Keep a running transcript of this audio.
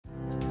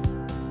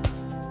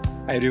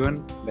Hi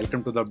everyone,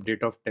 welcome to the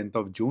update of 10th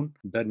of June.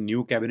 The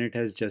new cabinet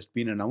has just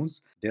been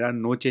announced. There are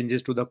no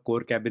changes to the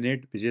core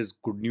cabinet, which is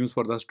good news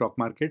for the stock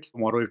markets.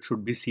 Tomorrow it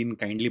should be seen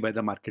kindly by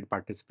the market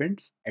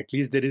participants. At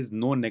least there is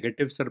no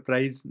negative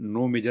surprise,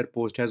 no major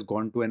post has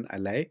gone to an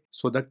ally.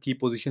 So the key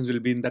positions will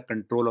be in the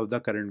control of the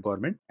current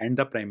government and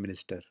the Prime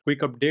Minister.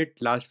 Quick update,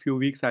 last few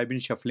weeks I've been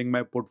shuffling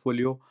my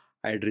portfolio.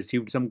 I had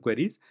received some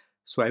queries.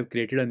 So I've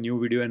created a new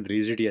video and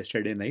released it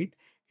yesterday night.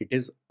 It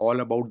is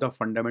all about the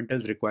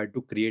fundamentals required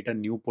to create a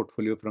new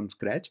portfolio from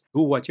scratch.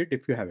 Do watch it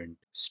if you haven't.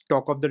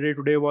 Stock of the day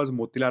today was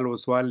Motilal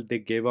Oswal. They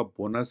gave a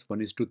bonus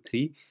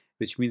 1:3,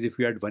 which means if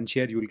you had one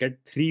share, you'll get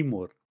 3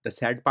 more. The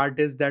sad part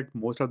is that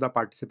most of the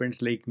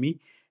participants like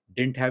me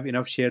didn't have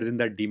enough shares in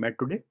the demat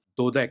today,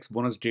 though the ex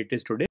bonus date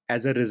is today.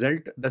 As a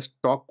result, the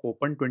stock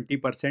opened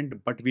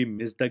 20%, but we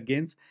missed the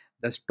gains.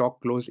 The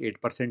stock closed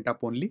 8%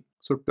 up only.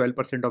 So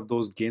 12% of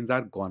those gains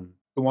are gone.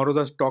 Tomorrow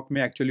the stock may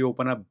actually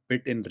open a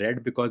bit in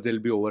red because there will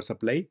be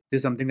oversupply. This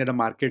is something that the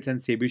markets and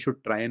SEBI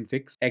should try and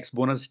fix.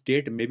 Ex-bonus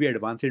date maybe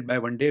advance it by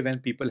one day when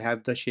people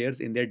have the shares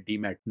in their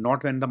demat.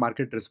 Not when the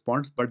market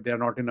responds, but there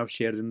are not enough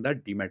shares in the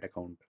demat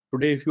account.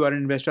 Today, if you are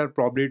an investor,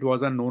 probably it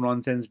was a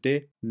no-nonsense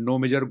day. No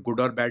major good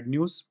or bad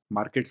news.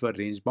 Markets were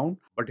range-bound.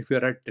 But if you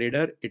are a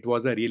trader, it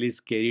was a really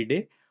scary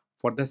day,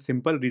 for the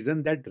simple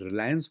reason that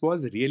Reliance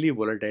was really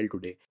volatile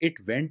today.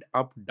 It went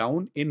up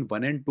down in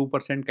 1 and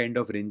 2% kind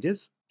of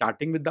ranges,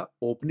 starting with the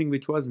opening,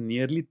 which was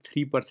nearly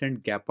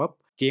 3% gap up,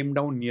 came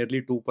down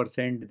nearly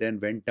 2%, then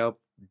went up,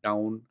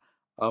 down,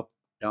 up,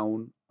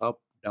 down,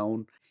 up,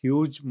 down.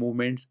 Huge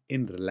movements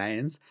in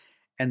Reliance,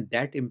 and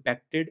that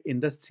impacted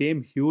in the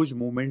same huge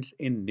movements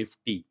in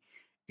Nifty.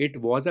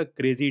 It was a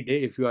crazy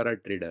day if you are a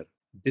trader.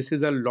 This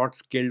is a lot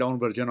scaled down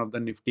version of the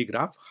Nifty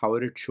graph.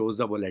 However, it shows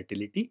the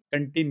volatility,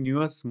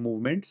 continuous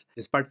movements.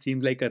 This part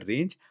seems like a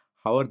range.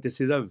 However,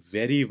 this is a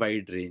very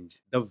wide range.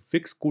 The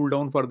VIX cooled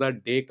down for the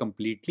day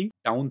completely,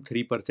 down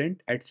 3%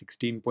 at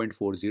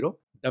 16.40.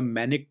 The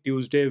Manic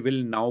Tuesday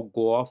will now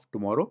go off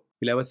tomorrow.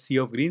 We'll have a sea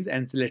of greens,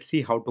 and let's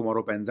see how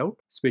tomorrow pans out,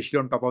 especially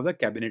on top of the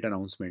cabinet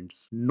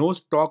announcements. No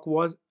stock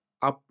was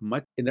up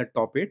much in the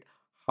top 8.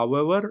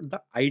 However,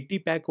 the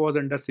IT pack was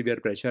under severe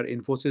pressure.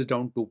 Infosys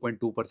down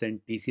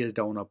 2.2%, TCS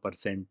down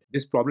 1%.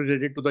 This probably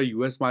related to the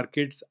US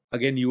markets.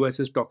 Again, US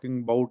is talking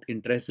about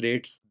interest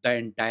rates. The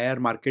entire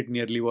market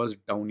nearly was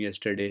down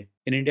yesterday.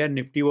 In India,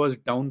 Nifty was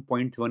down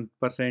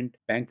 0.1%.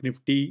 Bank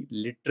Nifty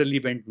literally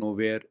went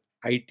nowhere.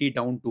 IT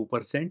down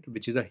 2%,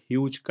 which is a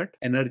huge cut.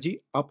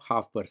 Energy up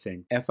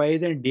 0.5%.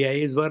 FIs and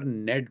DIs were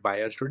net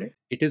buyers today.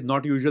 It is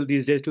not usual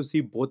these days to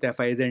see both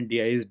FIs and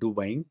DIs do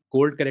buying.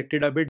 Gold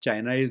corrected a bit.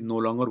 China is no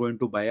longer going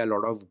to buy a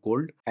lot of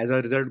gold. As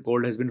a result,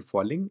 gold has been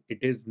falling.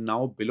 It is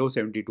now below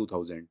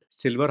 72,000.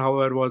 Silver,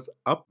 however, was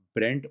up.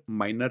 Brent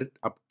minor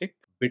uptick.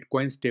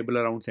 Bitcoin stable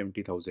around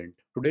 70,000.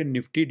 Today,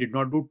 Nifty did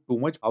not do too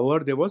much.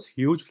 However, there was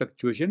huge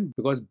fluctuation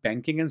because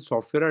banking and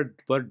software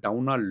were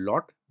down a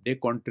lot. They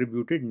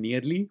contributed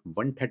nearly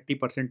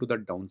 130% to the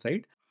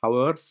downside.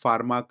 However,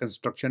 pharma,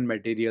 construction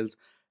materials,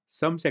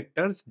 some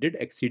sectors did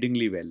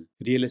exceedingly well.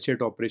 Real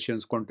estate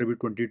operations contribute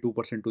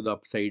 22% to the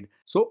upside.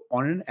 So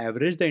on an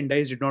average, the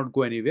index did not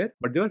go anywhere,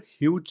 but there were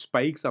huge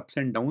spikes, ups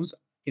and downs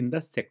in the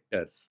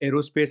sectors.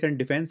 Aerospace and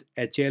defense,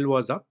 HAL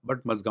was up,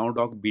 but Mazgaon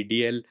Dock,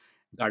 BDL,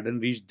 Garden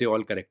Reach, they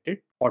all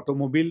corrected.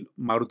 Automobile,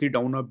 Maruti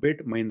down a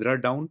bit,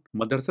 Mahindra down.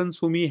 Motherson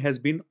Sumi has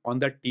been on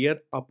the tier,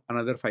 up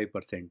another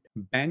 5%.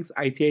 Banks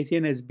ICICI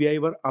and SBI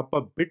were up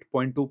a bit,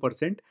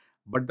 0.2%,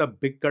 but the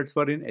big cuts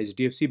were in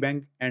HDFC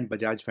Bank and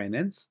Bajaj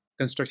Finance.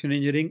 Construction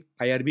engineering,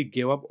 IRB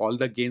gave up all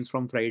the gains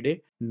from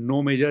Friday.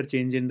 No major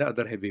change in the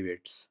other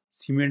heavyweights.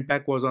 Cement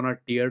pack was on a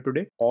tier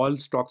today. All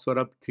stocks were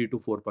up 3 to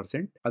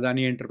 4%.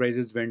 Adani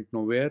Enterprises went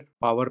nowhere.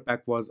 Power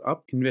pack was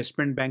up.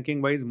 Investment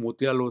banking wise,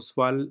 Motilal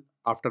Oswal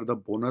after the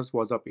bonus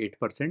was up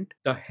 8%.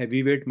 The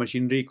heavyweight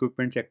machinery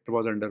equipment sector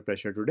was under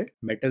pressure today.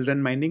 Metals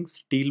and mining,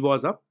 steel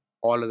was up.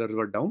 All others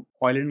were down.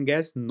 Oil and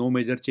gas, no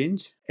major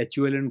change.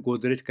 HUL and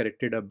Godrej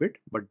corrected a bit,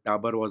 but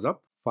Dabur was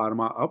up.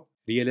 Pharma up.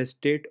 Real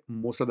estate,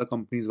 most of the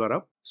companies were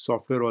up.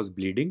 Software was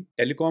bleeding.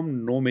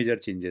 Telecom, no major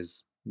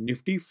changes.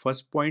 Nifty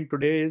first point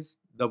today is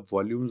the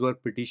volumes were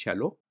pretty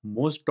shallow.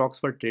 Most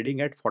stocks were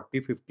trading at 40,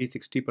 50,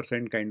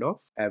 60% kind of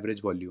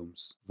average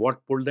volumes.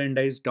 What pulled the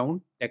index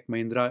down? Tech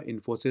Mahindra,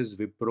 Infosys,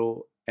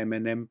 Wipro,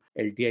 M&M,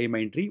 LTI,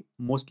 Mindtree,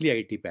 mostly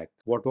IT pack.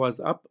 What was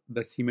up?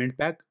 The cement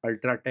pack,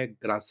 Ultratech,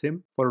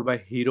 Grasim, followed by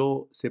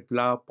Hero,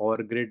 Cipla,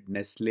 Powergrid,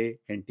 Nestle,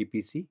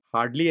 NTPC.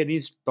 Hardly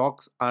any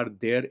stocks are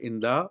there in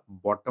the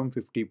bottom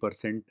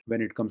 50%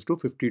 when it comes to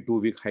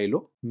 52-week high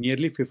low.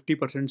 Nearly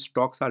 50%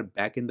 stocks are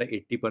back in the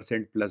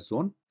 80% plus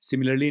zone.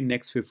 Similarly,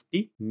 next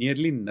 50,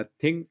 nearly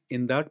nothing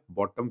in the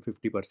bottom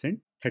 50%.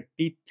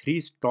 33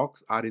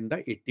 stocks are in the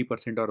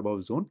 80% or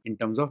above zone in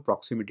terms of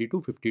proximity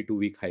to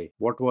 52-week high.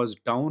 What was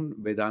down?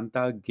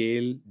 Vedanta,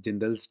 Gale,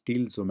 Jindal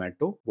Steel,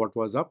 Zomato. What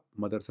was up?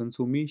 Motherson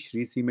Sumi,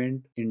 Shree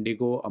Cement,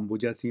 Indigo,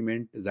 Ambuja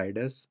Cement,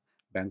 Zydus,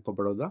 Bank of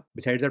Baroda.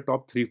 Besides the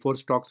top 3-4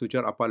 stocks which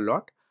are up a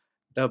lot,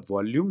 the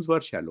volumes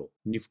were shallow.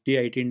 Nifty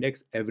IT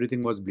index,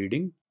 everything was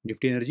bleeding.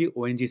 Nifty Energy,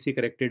 ONGC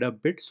corrected a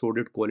bit, so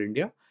did Coal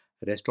India.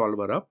 Rest all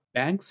were up.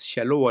 Banks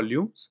shallow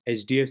volumes.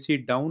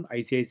 HDFC down,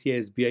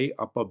 ICICI SBI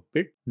up a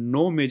bit.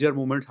 No major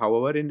movements,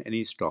 however, in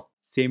any stock.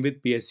 Same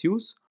with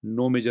PSUs,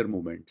 no major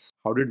movements.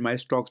 How did my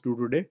stocks do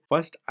today?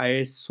 First,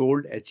 I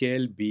sold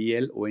HAL,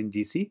 BEL,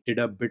 ONGC, did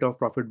a bit of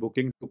profit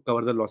booking to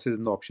cover the losses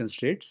in the options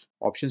trades.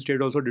 Options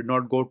trade also did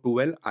not go too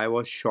well. I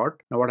was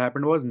short. Now what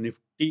happened was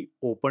Nifty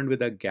opened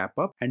with a gap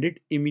up and it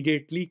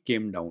immediately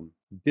came down.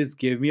 This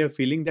gave me a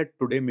feeling that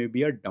today may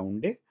be a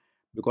down day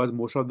because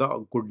most of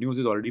the good news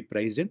is already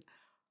priced in.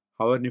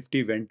 However,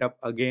 Nifty went up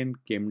again,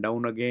 came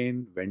down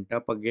again, went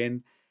up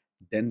again,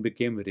 then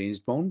became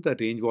range bound. The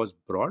range was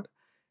broad,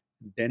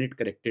 then it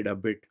corrected a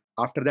bit.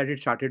 After that, it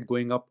started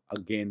going up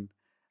again.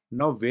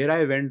 Now, where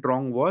I went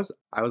wrong was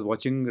I was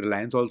watching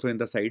Reliance also in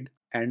the side,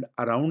 and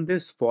around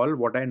this fall,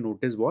 what I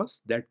noticed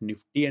was that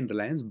Nifty and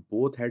Reliance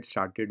both had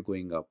started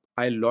going up.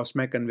 I lost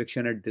my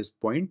conviction at this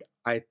point.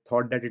 I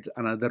thought that it's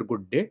another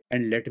good day,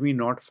 and let me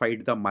not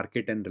fight the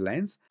market and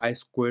Reliance. I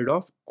squared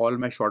off all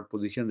my short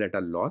positions that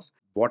are lost.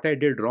 What I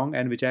did wrong,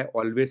 and which I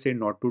always say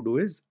not to do,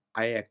 is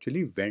I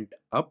actually went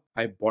up.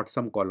 I bought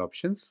some call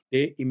options.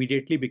 They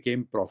immediately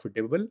became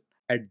profitable.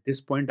 At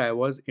this point, I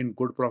was in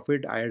good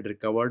profit. I had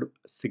recovered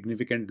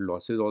significant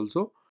losses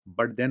also,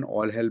 but then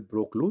all hell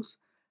broke loose.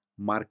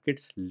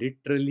 Markets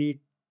literally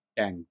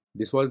tanked.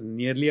 This was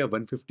nearly a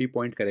 150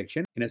 point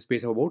correction in a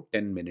space of about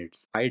 10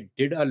 minutes. I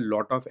did a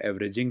lot of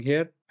averaging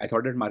here. I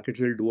thought that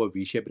markets will do a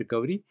V-shaped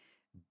recovery.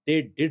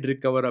 They did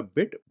recover a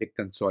bit. They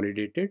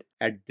consolidated.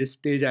 At this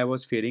stage, I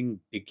was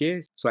fearing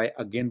decay. So I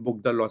again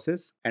booked the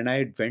losses and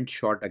I went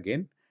short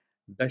again.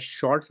 The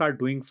shorts are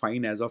doing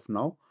fine as of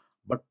now.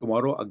 But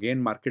tomorrow again,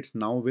 markets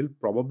now will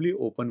probably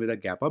open with a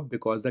gap up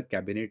because the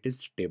cabinet is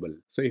stable.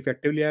 So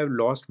effectively, I have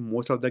lost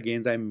most of the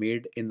gains I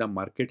made in the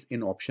markets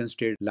in options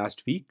trade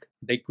last week.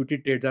 The equity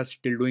trades are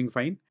still doing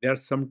fine. There are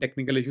some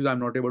technical issues. I'm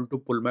not able to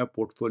pull my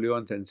portfolio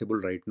on Sensible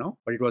right now,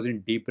 but it was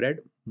in deep red.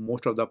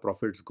 Most of the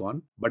profits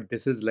gone. But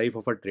this is life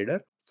of a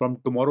trader. From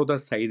tomorrow, the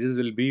sizes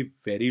will be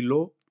very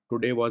low.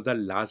 Today was the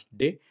last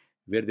day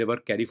where they were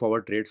carry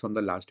forward trades from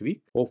the last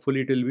week.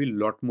 Hopefully, it will be a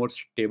lot more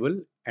stable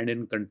and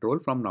in control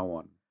from now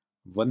on.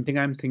 One thing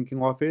I'm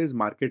thinking of is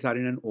markets are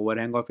in an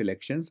overhang of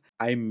elections.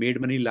 I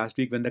made money last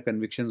week when the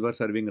convictions were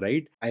serving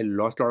right. I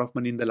lost a lot of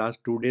money in the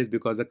last 2 days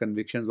because the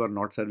convictions were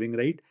not serving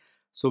right.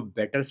 So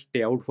better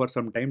stay out for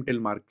some time till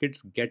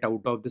markets get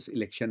out of this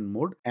election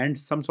mode and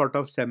some sort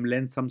of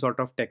semblance, some sort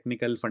of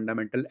technical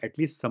fundamental, at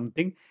least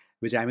something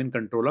which I'm in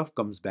control of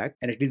comes back,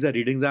 and at least the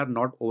readings are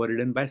not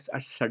overridden by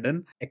a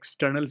sudden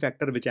external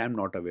factor which I am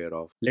not aware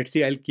of. Let's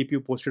see, I'll keep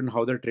you posted on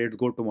how the trades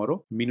go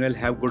tomorrow. Meanwhile,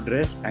 have good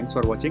rest. Thanks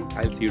for watching.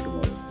 I'll see you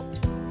tomorrow.